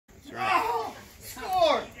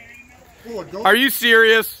Are you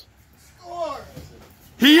serious?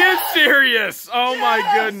 He is serious! Oh my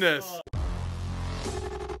goodness!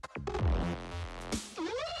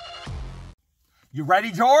 You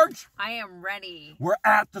ready, George? I am ready. We're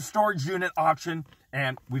at the storage unit auction,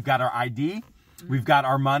 and we've got our ID, we've got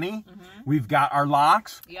our money, we've got our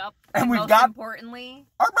locks. Yep. And we've most got importantly,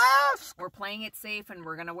 our masks. we're playing it safe, and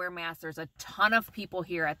we're gonna wear masks. There's a ton of people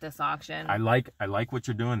here at this auction. I like what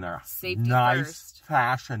you're doing there. Safety nice first.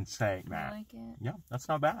 fashion statement. I like it. Yeah, that's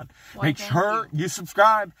not bad. Well, Make thank sure you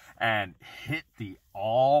subscribe and hit the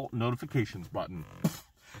all notifications button.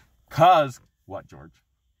 Cause what, George?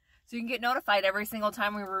 So you can get notified every single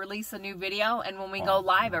time we release a new video, and when we go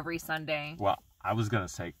live every Sunday. Well, I was gonna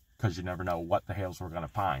say, because you never know what the Hales we're gonna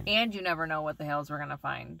find. And you never know what the hells we're gonna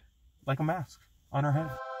find. Like a mask on our head.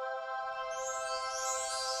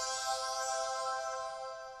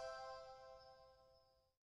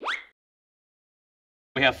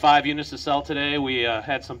 We have 5 units to sell today. We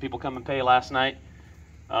had some people come and pay last night.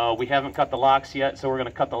 We haven't cut the locks yet, so we're going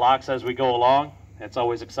to cut the locks as we go along. It's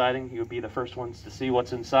always exciting. You'll be the first ones to see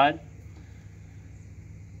what's inside.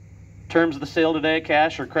 Terms of the sale today,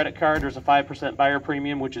 cash or credit card. There's a 5% buyer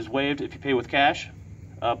premium, which is waived if you pay with cash.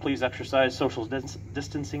 Please exercise social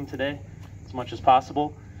distancing today as much as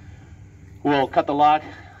possible. We'll cut the lock,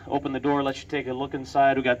 open the door, let you take a look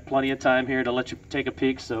inside. We've got plenty of time here to let you take a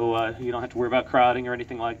peek, so you don't have to worry about crowding or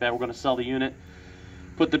anything like that. We're going to sell the unit,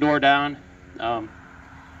 put the door down.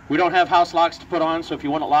 We don't have house locks to put on, so if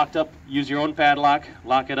you want it locked up, use your own padlock,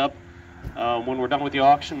 lock it up. When we're done with the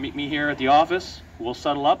auction, meet me here at the office. We'll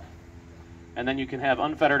settle up, and then you can have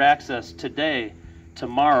unfettered access today,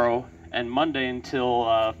 tomorrow, and Monday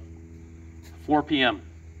until 4 p.m.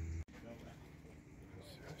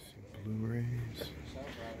 Blu-rays,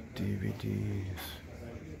 DVDs,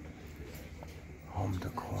 home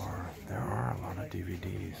decor. There are a lot of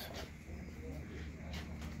DVDs.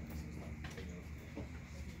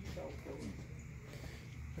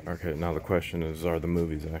 Okay, now the question is, are the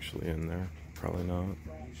movies actually in there? Probably not.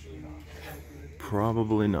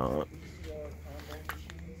 Probably not.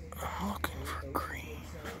 I'm looking for green.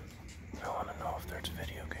 I want to know if there's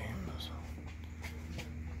video games.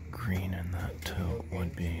 Green in that tote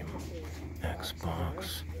would be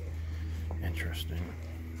Xbox. Interesting.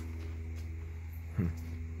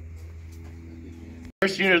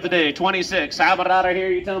 First unit of the day, 26. How about out of here?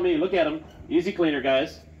 You tell me. Look at them. Easy cleaner,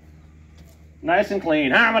 guys. Nice and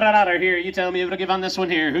clean. How about out of here? You tell me if it'll give on this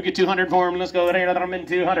one here. Who get 200 for him? Let's go right here. Let them in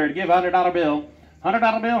 200. Give $100 bill.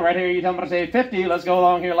 $100 bill right here. You tell me to say 50. Let's go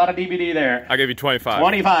along here. A lot of DVD there. I'll give you 25.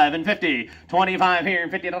 25 and 50. 25 here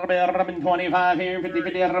and $50 bill. And 25 here and 50,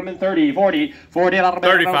 50 and 30, 40. $40 bill.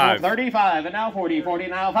 35. 35 and now 40. 40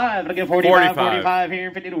 now 5. I'll give 45. 45 here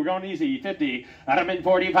and 50. We're going easy. 50. I'm in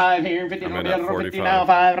 45 here and 50. I'm in 50 now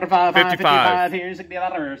 5. 55 here. $60.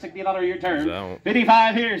 $60 your turn.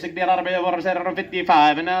 55 here. $60 bill. What I said on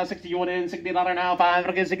 55 and now 60. You want in $60 now 5.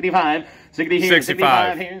 I'll give 65. 60 here.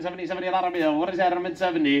 65 here and $70 bill. What is that? I'm in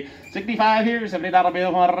 70. 65 here. $70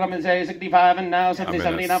 bill. What I'm in say 65 and now 70.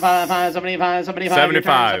 70 now 5. 75.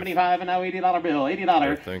 75 and now $80 bill.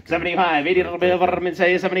 $80. 75. $80 bill. What I'm in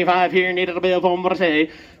say 75 here and $80 bill. What I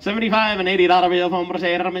say 75 and $80 bill. What I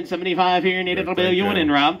say I'm in 75 here and $80 bill. You want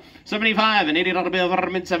in, Rob? 75 and $80 bill. What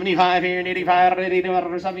I'm in 75 here and 85.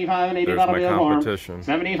 75 and $80 bill. Competition.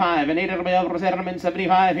 75 and $80 bill. What I said I'm in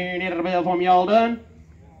 75 here and $80 bill. For you all done?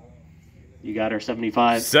 You got her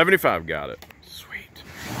 75. 75 got it. Sweet.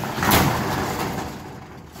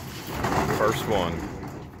 First one.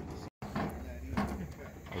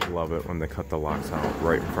 I love it when they cut the locks out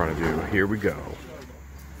right in front of you. Here we go.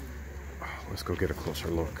 Let's go get a closer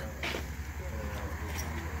look.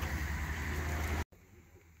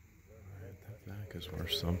 That back is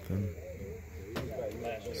worth something.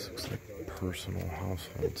 This looks like personal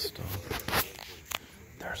household stuff.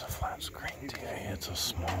 There's a flat screen TV. It's a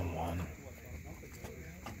small one.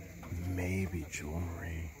 Maybe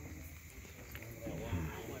jewelry.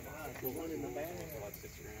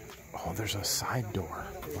 Oh, there's a side door.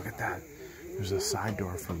 Look at that. There's a side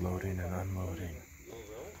door for loading and unloading.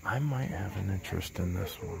 I might have an interest in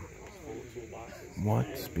this one.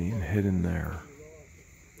 What's being hidden there?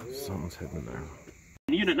 Something's hidden there.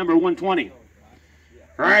 Unit number 120.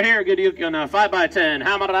 Right here, good you on 5x10.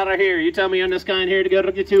 How about out of here? You tell me on this kind here to go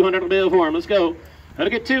to get 200 bill for him. Let's go. I'll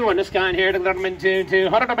get 2 on this kind here to let them into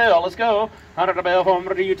 200 bill. Let's go. 100 bill for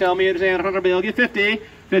him. You tell me it's 100 bill. Get 50.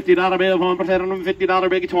 $50 bill, 1%, $50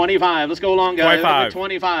 big, 25. Let's go along, guys. 25.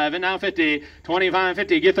 25, and now 50. 25,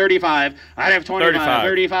 50, get 35. I have 25,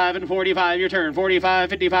 35, and 45, your turn. 45,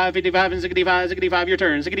 55, 55, and 65, 65, your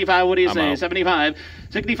turn. 65, what do you say? 75.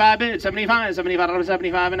 65 bid, 75, 75,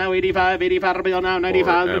 75, and now 85, 85 bill, now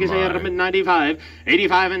 95, what do you say? 95,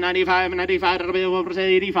 85, and 95, and 95 bill, what do you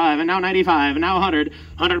say? 85, and now 95, and now 100,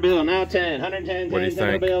 100 bill, now 10, 110, 10,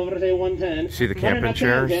 10 bill, what do you say? 110. See the camping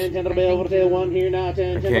chairs? 10, 10 bill, what do you say? 1 here, now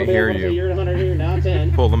 10, I can't hear you. You're 100 here, now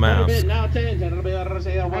 10. Pull the mask. Now 10, 10 bill, what do you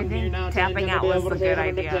say? 1 here, now 10, tapping out was a good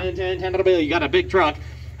idea. 10, 10, 10 bill, you got a big truck.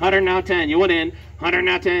 100 now 10, you went in. 100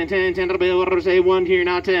 now 10, 10, 10 to the bill, what do I say? 1 here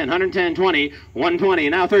now 10, 110, 20, 120,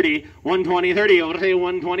 now 30, 120, 30, what do I say?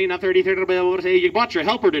 120, now 30, 30 to the bill, what do I say? You bought your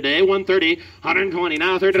helper today, 130, 120,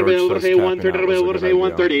 now 30 to the bill, what do I say? 130 to the bill, what do I say?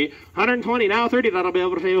 130, 120, now 30 to the bill,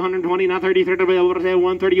 what do I say? 120, now 30, 30 to the bill, what do I say?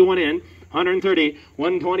 130, you went in. 130,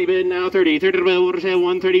 120 bid, now 30, 30 to the bill, what do I say?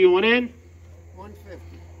 130, you went in.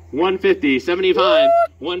 150, 75,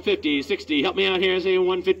 150, 60. Help me out here. Say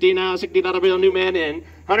 150 now. $60 bill. New man in.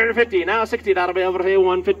 150 now. $60 bill. What I say?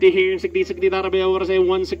 150 here. $60 bill. What I say?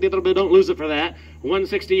 $160 bill. Don't lose it for that.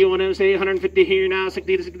 160. You want to say 150 here now.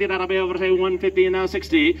 $60 bill. What I say? 150 and now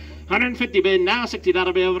 60. 150 bid now.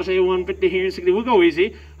 $60 bill. What I say? 150 here. 60. We'll go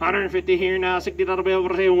easy. 150 here now. $60 bill.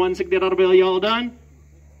 What I say? $160 bill. You all done?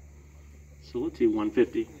 So let's see.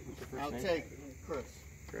 150. I'll take Chris.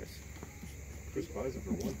 Chris buys it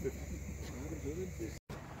for 150.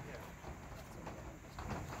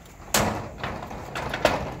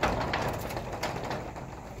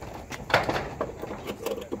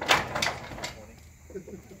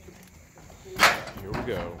 Here we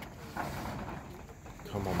go.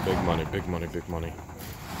 Come on, big money, big money, big money.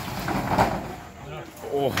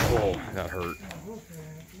 Oh, that hurt.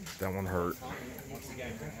 That one hurt.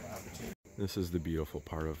 This is the beautiful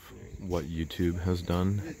part of what YouTube has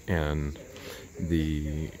done, and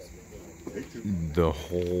the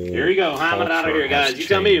whole. Here you go. How out of here, guys? You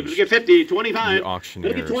tell me. Let's get 50, 25. The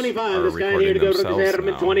auctioneers Let's get 25. are This guy here to go to the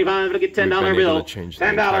recording 25. Let's get $10 bill.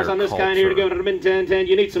 $10 on this guy here to go to the 10, 10.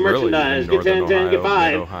 You need some merchandise. Get 10, 10. Get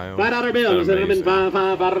 5. $5 bill. Instead of the 5,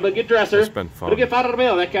 5. Get dresser. It's been fun. Get $5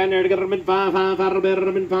 bill. That guy here to go to the 5, 5. $5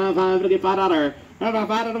 bill. 5, 5. Get $5.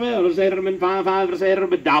 $5 bill. Let's say the 5, 5. Let's say the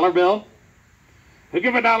 $1 bill. We'll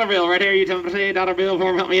give a $1 bill right here. You tell me to say a $1 bill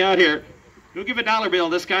for him. Help me out here. We'll give a $1 bill.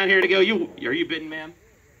 This guy here to go. Are you bidding, ma'am?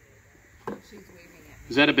 She's waving it.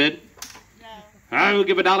 Is that a bid? No. I will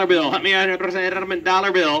give a $1 bill. Help me out here. Say a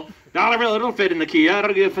 $1 bill. $1 bill. It'll fit in the key.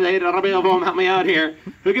 I'll give a $1 bill for him. Help me out here.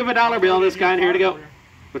 We'll give a $1 bill. This guy here to go.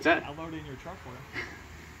 What's that? I'll load it in your truck for you.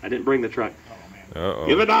 I didn't bring the truck. Uh-oh.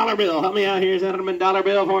 Give a $1 bill. Help me out here. Is that a $1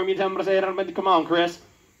 bill for him? You tell me to say it. Come on, Chris.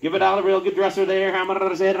 Give a $1 bill, good dresser there. How much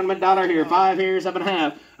did I say? $1 here. 5 here,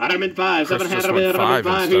 7.5. $1.5. 7.5 bill.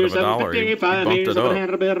 $5 here. 7.50. 5 here.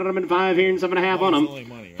 7.5 bill. $5 here and 7.5 on them.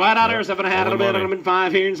 $5. 7.5 bill.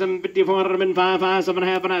 $5 here and 7.54. $5.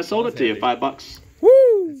 7.5 and I sold it to you. $5.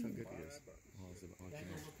 Woo!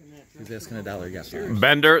 He's asking $1, you got 5.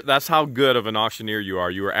 Bender, that's how good of an auctioneer you are.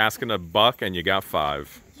 You were asking $1 and you got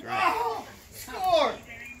 5. Oh, score!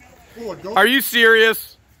 Are you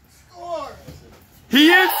serious? He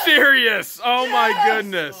is serious! Oh my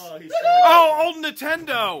goodness! Oh, old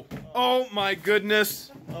Nintendo! Oh my goodness!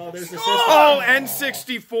 Oh, there's the Oh,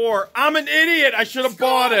 N64! I'm an idiot! I should have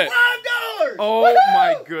bought it! $5! Oh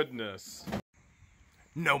my goodness!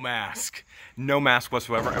 No mask. No mask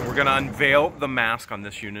whatsoever. And we're gonna unveil the mask on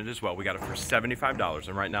this unit as well. We got it for $75,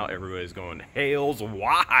 and right now everybody's going, Hales,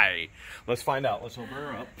 why? Let's find out. Let's open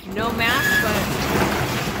her up. No mask,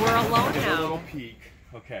 but we're alone Give a now. little peek.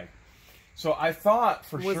 Okay. So I thought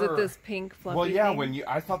for sure. Was it this pink fluffy Well, yeah. thing?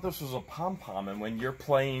 I thought this was a pom pom, and when you're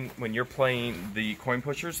playing the coin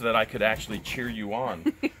pushers, that I could actually cheer you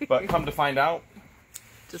on. But come to find out,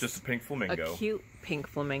 it's just a pink flamingo. A cute pink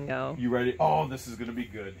flamingo. You ready? Oh, this is gonna be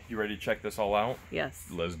good. You ready to check this all out? Yes.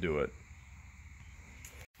 Let's do it.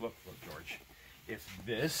 Look, George. If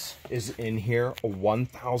this is in here, a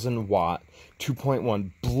 1,000 watt,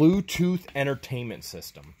 2.1 Bluetooth entertainment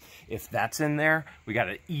system. If that's in there, we got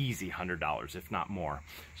an easy $100, if not more.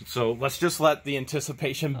 So let's just let the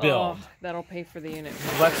anticipation build. Oh, that'll pay for the unit.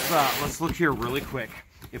 Let's look here really quick.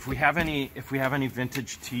 If we have any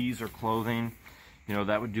vintage tees or clothing, you know,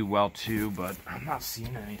 that would do well too. But I'm not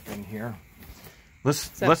seeing anything here. That's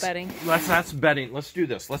bedding? That's bedding. Let's do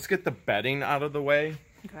this. Let's get the bedding out of the way.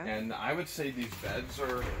 Okay. And I would say these beds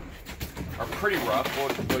are pretty rough.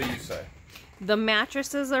 What do you say? The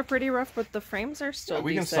mattresses are pretty rough, but the frames are still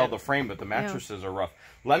we can decent. sell the frame, but the mattresses are rough.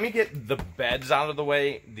 Let me get the beds out of the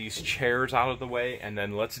way, these chairs out of the way, and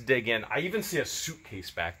then let's dig in. I even see a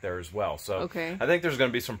suitcase back there as well, so okay. I think there's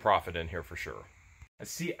going to be some profit in here for sure. I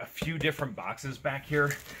see a few different boxes back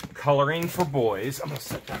here. Coloring for boys. I'm going to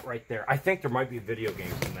set that right there. I think there might be video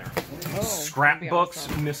games in there. Oh, Scrapbooks,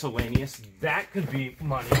 awesome. Miscellaneous. That could be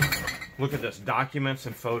money. Look at this. Documents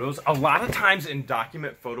and photos. A lot of times in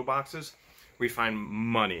document photo boxes, we find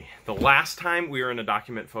money. The last time we were in a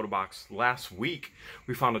document photo box last week,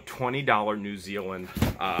 we found a $20 New Zealand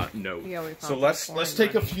note. Yeah, we found so let's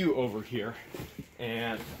take a few over here.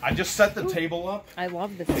 And I just set the table up. I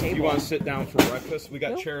love this If table. you want to sit down for breakfast, we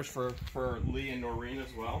got chairs for Lee and Noreen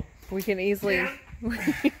as well. We can easily.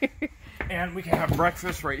 And we can have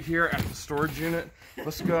breakfast right here at the storage unit.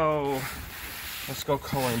 Let's go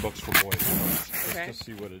coloring books for boys first. Okay. Let's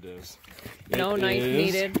see what it is. No knife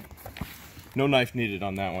needed. No knife needed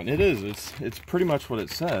on that one. It is. It's pretty much what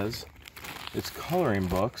it says. It's coloring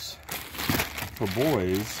books for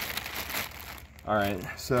boys. All right.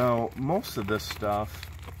 So most of this stuff.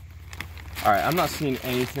 All right. I'm not seeing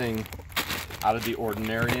anything out of the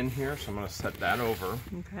ordinary in here, so I'm going to set that over.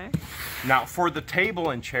 Okay. Now for the table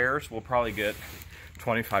and chairs, we'll probably get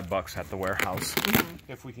 $25 at the warehouse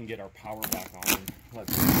if we can get our power back on.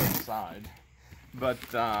 Let's go inside. But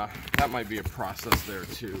that might be a process there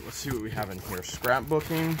too. Let's see what we have in here.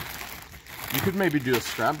 Scrapbooking. You could maybe do a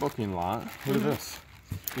scrapbooking lot. Look at this.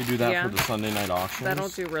 You do that for the Sunday night auctions. That'll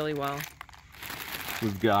do really well.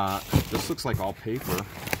 We've got, this looks like all paper.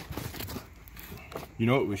 You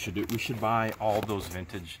know what we should do? We should buy all those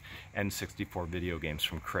vintage N64 video games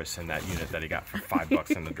from Chris in that unit that he got for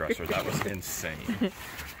 $5 in the dresser. That was insane.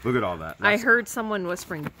 Look at all that. I heard someone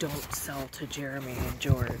whispering, "Don't sell to Jeremy and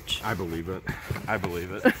George." I believe it. I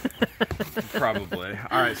believe it. Probably.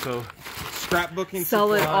 All right, so scrapbooking Sell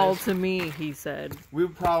supplies. it all to me, he said. We're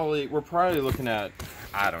probably looking at,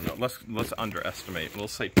 I don't know. Let's underestimate. We'll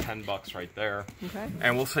say $10 right there. Okay.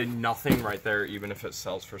 And we'll say nothing right there, even if it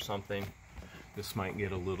sells for something. This might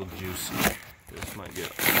get a little juicy. This might get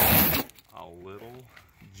a little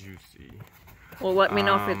juicy. Well, let me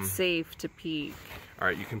know if it's safe to peek. All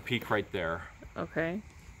right, you can peek right there. Okay.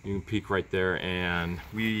 You can peek right there, and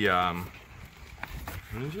we let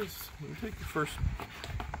me take the first.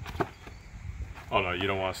 Oh no, you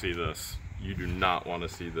don't want to see this. You do not want to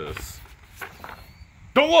see this.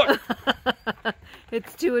 Don't look!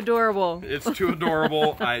 It's too adorable. It's too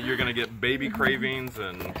adorable. You're gonna get baby cravings,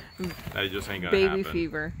 and that just ain't gonna happen. Baby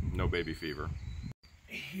fever. No baby fever.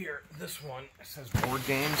 Here, this one says board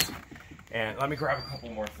games, and let me grab a couple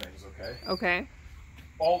more things, okay? Okay.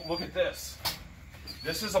 Oh, look at this.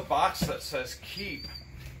 This is a box that says keep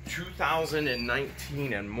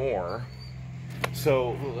 2019 and more.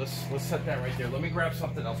 So let's set that right there. Let me grab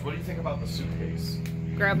something else. What do you think about the suitcase?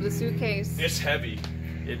 Grab the suitcase. It's heavy.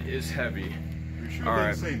 It is heavy. Sure All they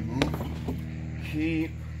right. say move?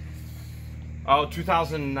 Keep. Oh,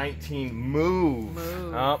 2019 move.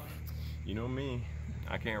 Move. Oh, you know me.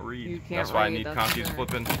 I can't read. You can't That's why I read, need that's Conky's sure.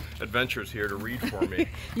 Flippin' Adventures here to read for me.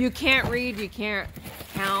 You can't read, you can't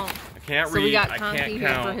count. I can't So read. we got I Conky can't here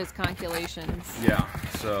count. for his calculations. Yeah.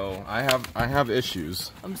 So I have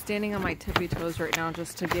issues. I'm standing on my tippy toes right now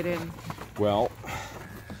just to get in Well,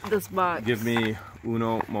 this box. give me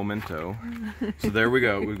uno momento. So there we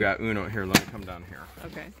go. We've got Uno here. Let me come down here.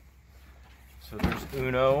 Okay. So there's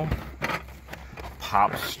Uno,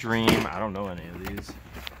 Pop Stream. I don't know any of these.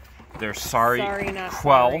 There's Sorry Not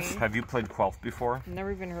Quelf. Sorry. Have you played Quelf before?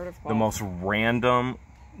 Never even heard of Quelf. The most random.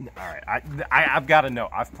 All right, I've got to know.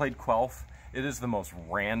 I've played Quelf. It is the most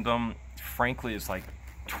random. Frankly, it's like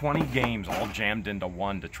 20 games all jammed into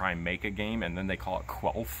one to try and make a game, and then they call it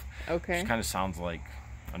Quelf. Okay. Which kind of sounds like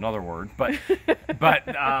another word, but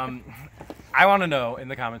I want to know in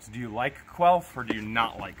the comments: do you like Quelf or do you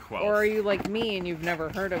not like Quelf? Or are you like me and you've never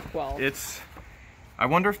heard of Quelf? I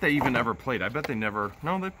wonder if they even ever played. I bet they never.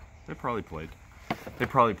 No, they probably played. They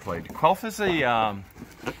probably played. Quelf is a,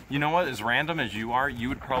 you know what? As random as you are, you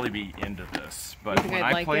would probably be into this. But You think when I'd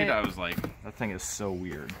I like played, it? I was like, that thing is so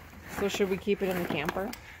weird. So should we keep it in the camper?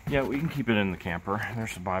 Yeah, we can keep it in the camper.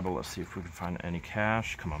 There's the Bible. Let's see if we can find any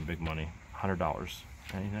cash. Come on, big money. $100.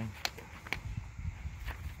 Anything?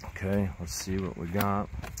 Okay, let's see what we got.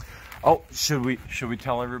 Oh, should we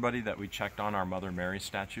tell everybody that we checked on our Mother Mary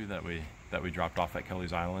statue that we dropped off at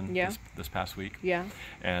Kelly's Island this past week? Yeah.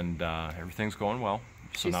 And everything's going well.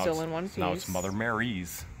 So She's now still in one Now it's piece. Mother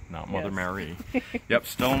Mary's, not Mother Yes. Mary. Yep,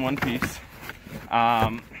 still in one piece.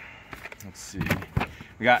 Let's see.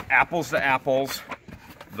 We got Apples to Apples,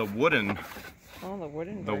 the wooden Oh, the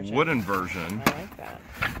wooden the version. wooden version. I like that.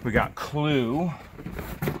 We got Clue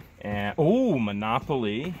and oh,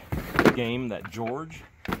 Monopoly, a game that George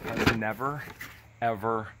has never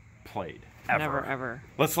ever played. Ever. Never ever.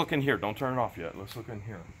 Let's look in here. Don't turn it off yet. Let's look in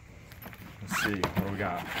here. Let's see what do we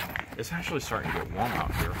got. It's actually starting to get warm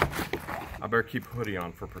out here. I better keep hoodie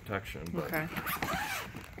on for protection. But Okay.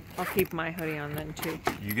 I'll keep my hoodie on then too.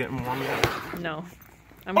 you getting warm yet? No.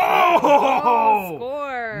 I'm Oh!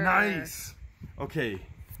 Score! Nice. Okay,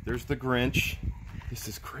 there's the Grinch. This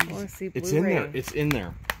is crazy. Oh, I see It's in there. Blu-ray. It's in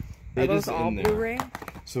there. Are It those is all in there. Blu-ray?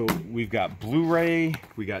 So we've got Blu-ray,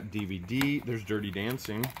 we got DVD, there's Dirty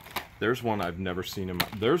Dancing. There's one I've never seen in my,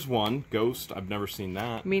 there's one, Ghost, I've never seen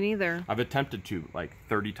that. Me neither. I've attempted to like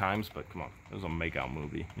 30 times, but come on, it was a make-out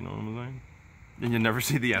movie, you know what I'm saying? And you never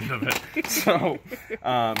see the end of it. So,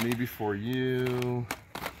 Me Before You.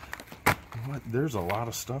 What? There's a lot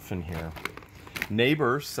of stuff in here.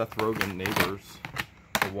 Neighbors, Seth Rogen, Neighbors.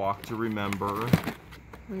 A Walk to Remember.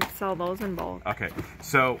 We can sell those in bulk. Okay,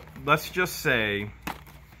 so let's just say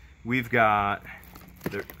we've got,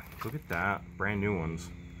 look at that, brand new ones.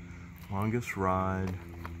 Longest Ride.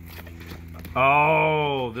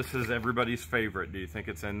 Oh, this is everybody's favorite. Do you think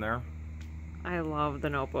it's in there? I love The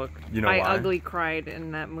Notebook. You know I why? ugly cried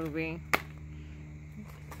in that movie.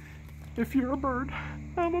 If you're a bird,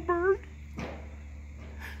 I'm a bird.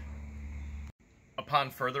 Upon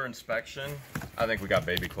further inspection, I think we got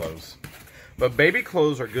baby clothes. But baby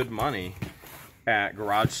clothes are good money at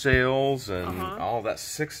garage sales and all that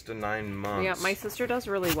 6 to 9 months. Yeah, my sister does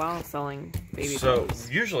really well selling baby So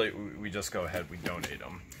clothes. usually we just go ahead, we donate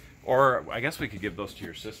them. Or I guess we could give those to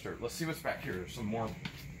your sister. Let's see what's back here. Some more.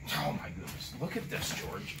 Oh my goodness. Look at this,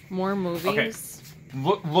 George. More movies. Okay.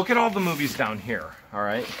 Look at all the movies down here. All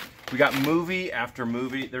right. We got movie after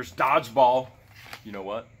movie. There's Dodgeball. You know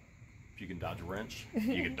what? If you can dodge a wrench,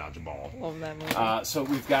 you can dodge a ball. Love that movie. So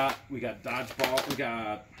we got Dodgeball. We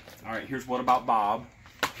got, all right, here's What About Bob.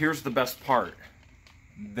 Here's the best part.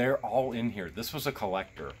 They're all in here. This was a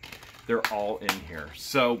collector. They're all in here.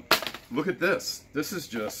 So look at this. This is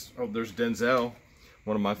just, oh, there's Denzel,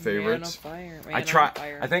 one of my favorites. Man I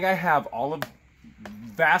think I have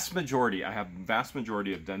vast majority of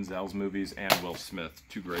Denzel's movies and Will Smith,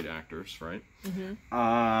 two great actors, right?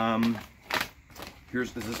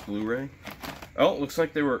 Is this Blu-ray? Oh, looks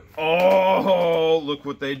like they were, oh, look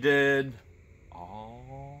what they did.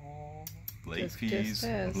 Oh, late fees.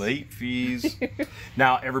 Late fees.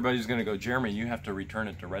 Now, everybody's going to go, Jeremy, you have to return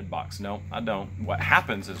it to Redbox. No, I don't. What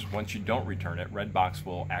happens is once you don't return it, Redbox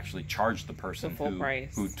will actually charge the person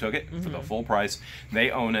who took it for the full price. They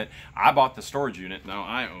own it. I bought the storage unit. Now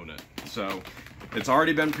I own it. So it's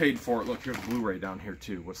already been paid for. Look, here's Blu-ray down here,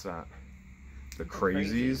 too. What's that? The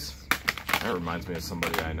Crazies. That reminds me of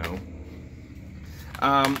somebody I know.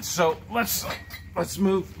 So let's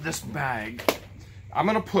move this bag. I'm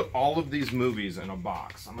gonna put all of these movies in a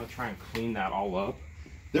box. I'm gonna try and clean that all up.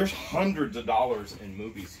 There's hundreds of dollars in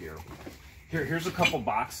movies here. Here's a couple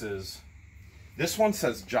boxes. This one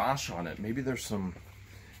says Josh on it. Maybe there's some.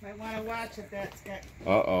 Might want to watch it. That's got.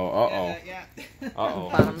 Yeah.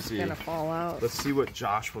 Bottom's gonna fall out. Let's see what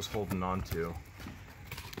Josh was holding on to.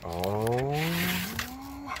 Oh.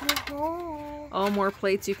 Oh, more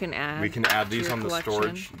plates you can add. We can add these on the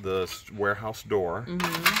storage, the warehouse door.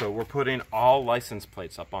 So we're putting all license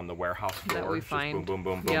plates up on the warehouse door. That we just find. boom,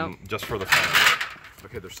 boom, boom, boom, just for the fun of it.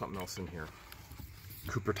 Okay, there's something else in here.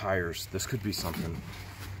 Cooper tires. This could be something.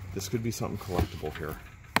 This could be something collectible here.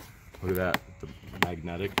 Look at that. The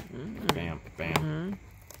magnetic. Bam, bam.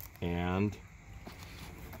 And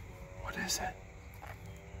what is it?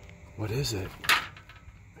 What is it?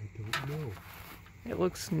 I don't know. It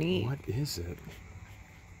looks neat. What is it?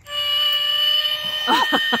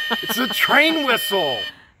 It's a train whistle!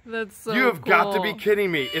 That's so You have got to cool. be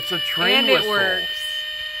kidding me. It's a train And whistle. it works.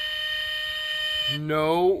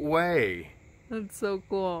 No way. That's so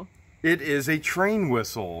cool. It is a train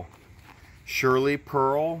whistle. Shirley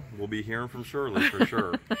Pearl. We'll be hearing from Shirley for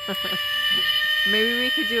sure. Maybe we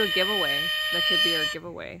could do a giveaway. That could be our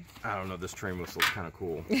giveaway. I don't know. This train whistle is kind of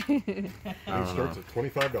cool. It starts at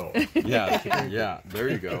 $25. Yeah, there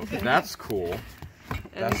you go. That's cool.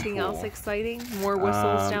 Anything cool. else exciting? More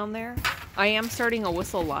whistles down there? I am starting a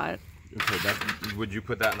whistle lot. Okay, would you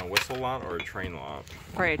put that in a whistle lot or a train lot?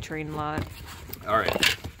 Probably a train lot. All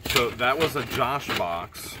right. So that was a Josh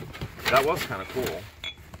box. That was kind of cool.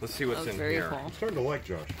 Let's see what's That was in very here. cool. I'm starting to like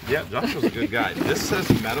Josh. Yeah, Josh was a good guy. This says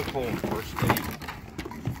medical and first aid.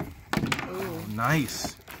 Ooh.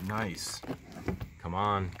 Nice, nice. Come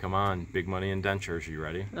on, come on. Big money indentures. You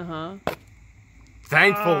ready? Uh-huh.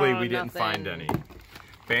 Thankfully, we didn't nothing. find any.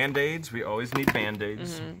 Band-Aids. We always need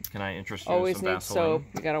Band-Aids. Can I interest you Always in some need Vaseline? soap.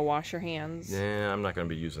 You gotta wash your hands. Yeah, I'm not going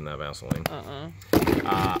to be using that Vaseline.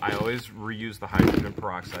 I always reuse the hydrogen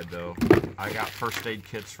peroxide, though. I got first aid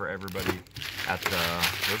kits for everybody at the...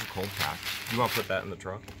 There's a cold pack. You want to put that in the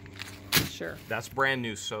truck? Sure. That's brand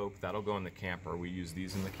new soap. That'll go in the camper. We use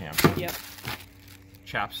these in the camper. Yep.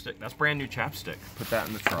 Chapstick. That's brand new chapstick. Put that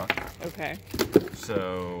in the truck. Okay.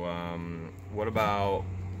 So, what about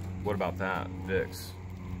that? Vicks.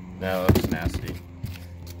 No, that's nasty.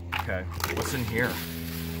 Okay. What's in here?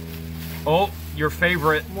 Oh, your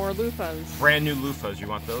favorite. More loofahs. Brand new loofahs. You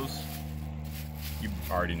want those? You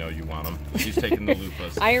already know you want them. She's taking the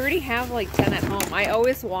loofahs. I already have like 10 at home. I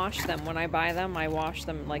always wash them. When I buy them, I wash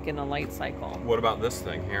them like in a light cycle. What about this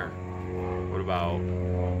thing here? What about...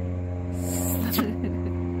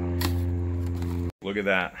 Look at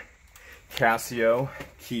that. Casio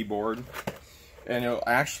keyboard. And it'll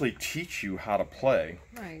actually teach you how to play.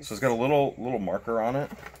 Nice. So it's got a little marker on it.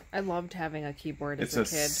 I loved having a keyboard as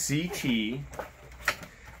It's a kid. CT.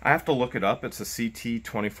 I have to look it up. It's a CT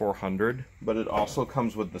 2400, but it also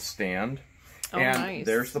comes with the stand. Oh, and nice.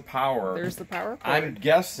 There's the power. There's the power cord. I'm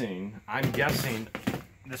guessing,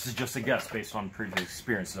 this is just a guess based on previous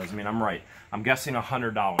experience. It doesn't mean I'm right. I'm guessing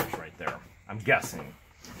 $100 right there. I'm guessing.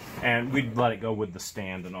 And we'd let it go with the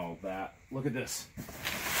stand and all of that. Look at this.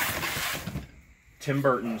 Tim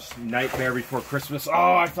Burton's Nightmare Before Christmas.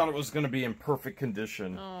 Oh, I thought it was going to be in perfect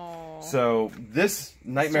condition. Oh. So this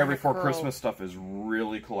Nightmare Before curl. Christmas stuff is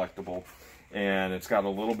really collectible. And it's got a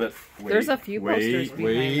little bit... Wait, There's a few posters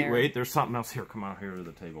behind there. Wait. There's something else here. Come out here to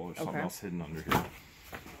the table. There's something Okay. else hidden under here.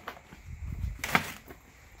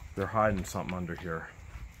 They're hiding something under here.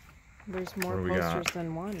 There's more What do we got? posters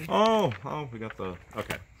than one. Oh, we got the...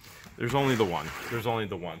 Okay. There's only the one. There's only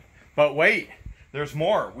the one. But wait, there's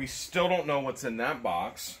more. We still don't know what's in that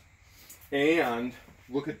box. And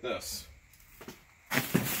look at this.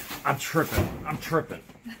 I'm tripping.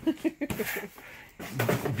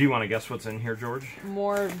 Do you want to guess what's in here, George?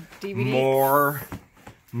 More DVDs. More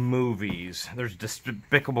movies. There's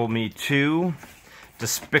Despicable Me 2,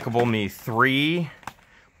 Despicable Me 3,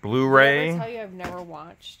 Blu-ray. Did I ever tell you I've never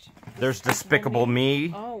watched? There's Despicable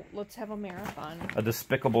Me. Oh, let's have a marathon. A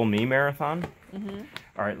Despicable Me marathon?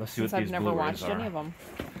 All right, let's see Since what I've these never Blu-rays watched are. any of them.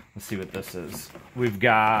 Let's see what this is. We've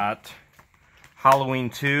got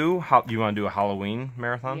Halloween 2. You want to do a Halloween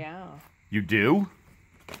marathon? Yeah. You do?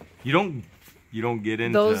 You don't get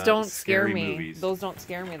into Those don't scare scary me. movies. Those don't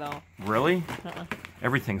scare me though. Really?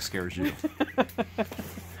 Everything scares you.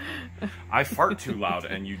 I fart too loud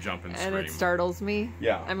and you jump and scream. And it startles me.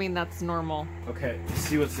 Yeah. I mean, that's normal. Okay, let's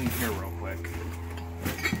see what's in here real quick.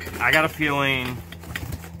 I got a feeling,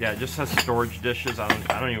 yeah, it just has storage dishes. I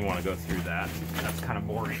don't even want to go through that. That's kind of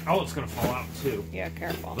boring. Oh, it's gonna fall out too. Yeah,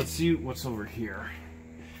 careful. Let's see what's over here.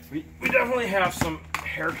 We definitely have some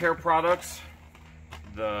hair care products.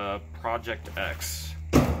 The Project X,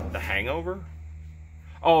 The Hangover.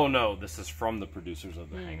 Oh no, this is from the producers of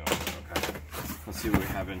The Hangover. Okay, let's see what we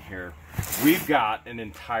have in here. We've got an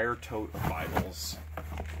entire tote of Bibles,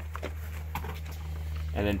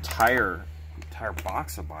 an entire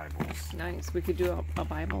box of Bibles. Nice. We could do a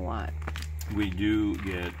Bible lot. We do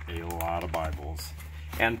get a lot of Bibles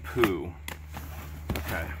and poo.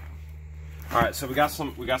 Okay. All right, so we got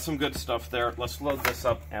some good stuff there. Let's load this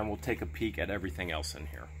up and we'll take a peek at everything else in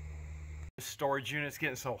here. The storage unit's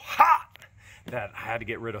getting so hot that I had to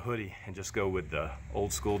get rid of hoodie and just go with the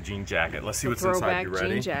old school jean jacket. Let's see what's inside. You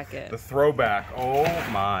ready? Jean jacket. The throwback. Oh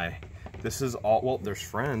my. This is all, well, there's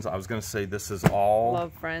Friends. I was going to say this is all.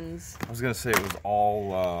 Love Friends. I was going to say it was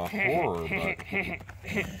all horror, but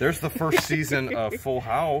there's the first season of Full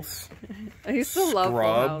House. I used to love Full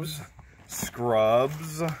House.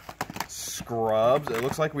 Scrubs. It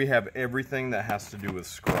looks like we have everything that has to do with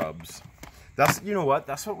Scrubs. That's, you know what?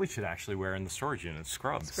 That's what we should actually wear in the storage unit.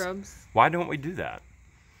 Scrubs. Why don't we do that?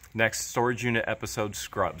 Next storage unit episode,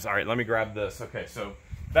 Scrubs. All right, let me grab this. Okay, so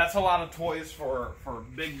that's a lot of toys for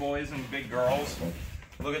big boys and big girls.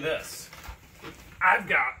 Look at this. I've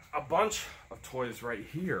got a bunch of toys right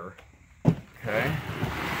here. Okay.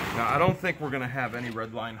 Now, I don't think we're going to have any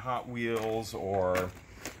Redline Hot Wheels or,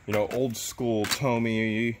 you know, old school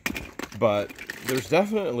Tommy, but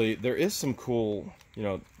there is some cool, you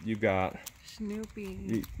know, you've got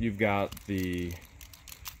Snoopy. You've got the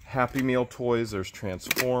Happy Meal toys, there's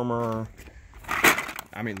Transformer.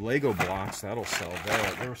 I mean, Lego blocks, that'll sell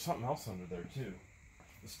there. There was something else under there too.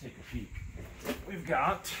 Let's take a peek. We've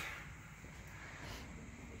got,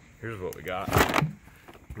 here's what we got.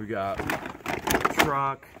 We got a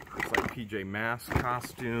truck, looks like PJ Masks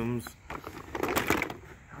costumes.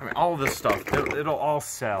 I mean, all of this stuff, it'll all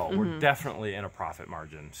sell. We're definitely in a profit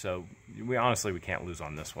margin. So we can't lose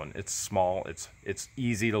on this one. It's small, it's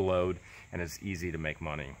easy to load, and it's easy to make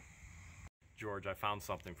money. George, I found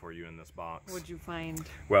something for you in this box. What'd you find?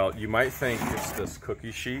 Well, you might think it's this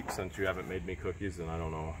cookie sheet, since you haven't made me cookies, and I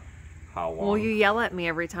don't know how long. Well, you yell at me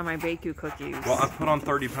every time I bake you cookies. Well, I put on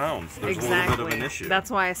 30 pounds. There's a little bit of an issue.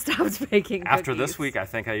 That's why I stopped baking cookies. After this week, I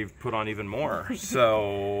think I've put on even more.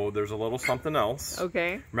 So there's a little something else.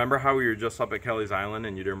 Okay. Remember how we were just up at Kelly's Island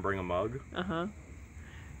and you didn't bring a mug? Uh-huh.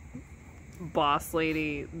 Boss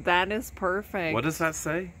lady. That is perfect. What does that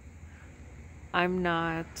say? I'm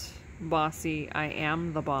not bossy. I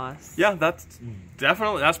am the boss. Yeah, that's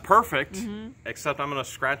perfect. Except I'm going to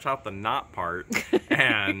scratch out the not part.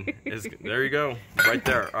 And there you go. Right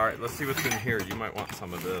there. All right, let's see what's in here. You might want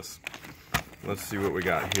some of this. Let's see what we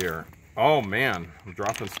got here. Oh, man. I'm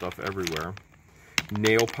dropping stuff everywhere.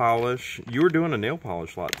 Nail polish. You were doing a nail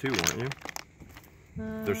polish lot, too, weren't you?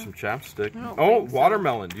 There's some chapstick. Oh,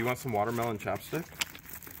 watermelon. Do you want some watermelon chapstick?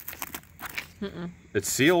 It's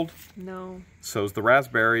sealed. No. So's the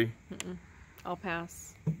raspberry. I'll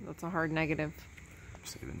pass. That's a hard negative. I'm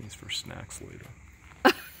saving these for snacks later.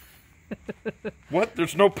 What?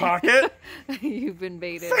 There's no pocket? You've been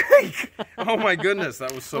baited. Oh my goodness,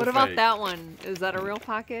 that was so What fake. about that one? Is that a real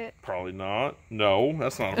pocket? Probably not. No,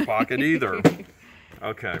 that's not a pocket either.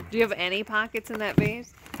 Okay. Do you have any pockets in that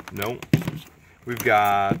vase? Nope. We've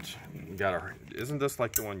got our, isn't this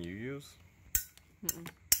like the one you use?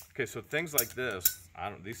 Okay, so things like this,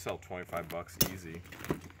 these sell 25 bucks easy.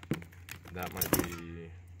 That might be,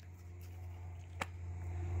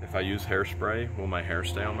 if I use hairspray, will my hair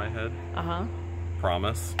stay on my head? Uh-huh.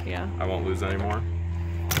 Promise. Yeah. I won't lose any more.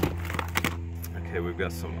 Okay, we've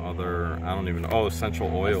got some other, I don't even know, oh,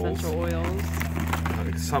 essential oils. Essential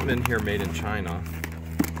oils. Something in here made in China.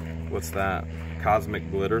 What's that? Cosmic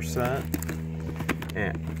glitter set.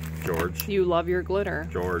 And George. You love your glitter.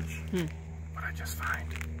 George. What'd I just find?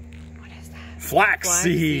 What is that? Flax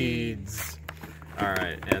seeds. All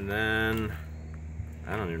right, and then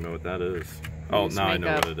I don't even know what that is. Oh, now I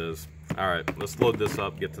know what it is. All right, let's load this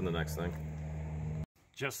up, get to the next thing.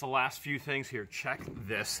 Just the last few things here. Check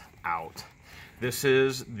this out. This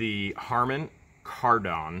is the Harman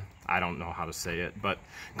Kardon. I don't know how to say it, but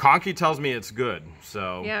Conky tells me it's good.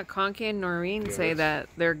 So yeah, Conky and Noreen say that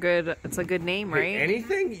they're good. It's a good name, right?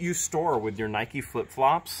 Anything you store with your Nike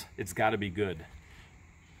flip-flops, it's got to be good.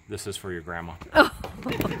 This is for your grandma. All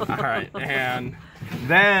right, and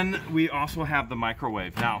then we also have the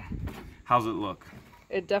microwave. Now, how's it look?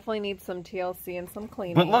 It definitely needs some TLC and some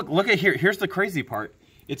cleaning. But look at here. Here's the crazy part.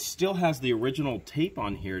 It still has the original tape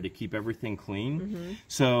on here to keep everything clean.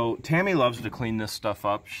 So Tammy loves to clean this stuff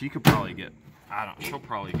up. She could probably get, she'll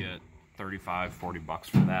probably get 35, 40 bucks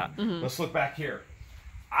for that. Let's look back here.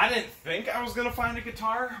 I didn't think I was going to find a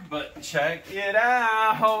guitar, but check it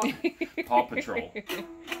out. Paw Patrol.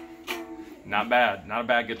 Not bad. Not a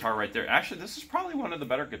bad guitar right there. Actually, this is probably one of the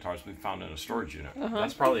better guitars we've found in a storage unit.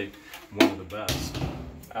 That's probably one of the best.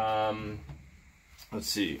 Let's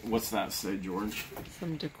see. What's that say, George?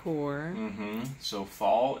 Some decor. So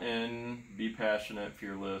fall in, be passionate,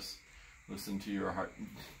 fearless, listen to your heart.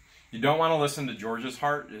 You don't want to listen to George's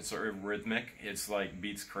heart. It's sort of rhythmic. It's like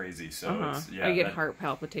beats crazy. So it's, yeah, I get heart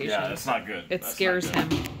palpitations. Yeah, that's not good. It scares him.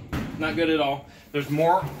 Not good at all. There's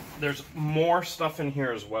more stuff in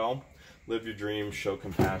here as well. Live your dreams, show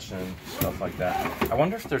compassion, stuff like that. I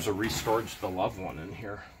wonder if there's a Restorage the Love one in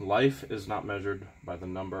here. Life is not measured by the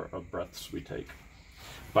number of breaths we take,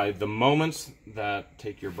 by the moments that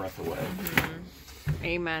take your breath away.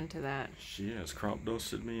 Amen to that. She has crop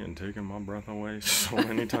dusted me and taken my breath away so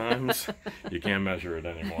many times. You can't measure it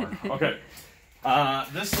anymore. Okay.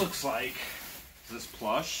 This looks like, is this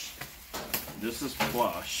plush? This is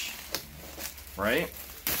plush, right?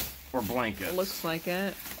 Or blankets? It looks like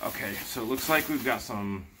it. Okay, so it looks like we've got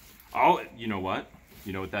some, oh, you know what?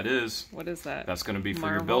 You know what that is? What is that? That's going to be for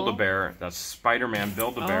your Build-A-Bear. That's Spider-Man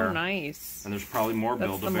Build-A-Bear. Oh, nice. And there's probably more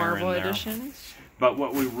Build-A-Bear in there. That's the Marvel editions. But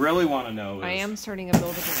what we really want to know is... I am starting a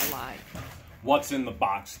Build-A-Bear live. What's in the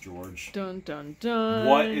box, George? Dun, dun, dun.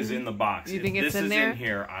 What is in the box? You think if it's this in is there? in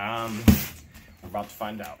here, we're about to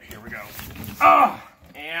find out. Here we go. Ah!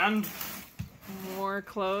 And... more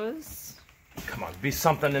clothes. Come on, be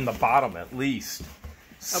something in the bottom at least.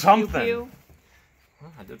 Something. Pew-pew.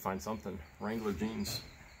 Well, I did find something. Wrangler jeans.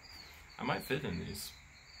 I might fit in these.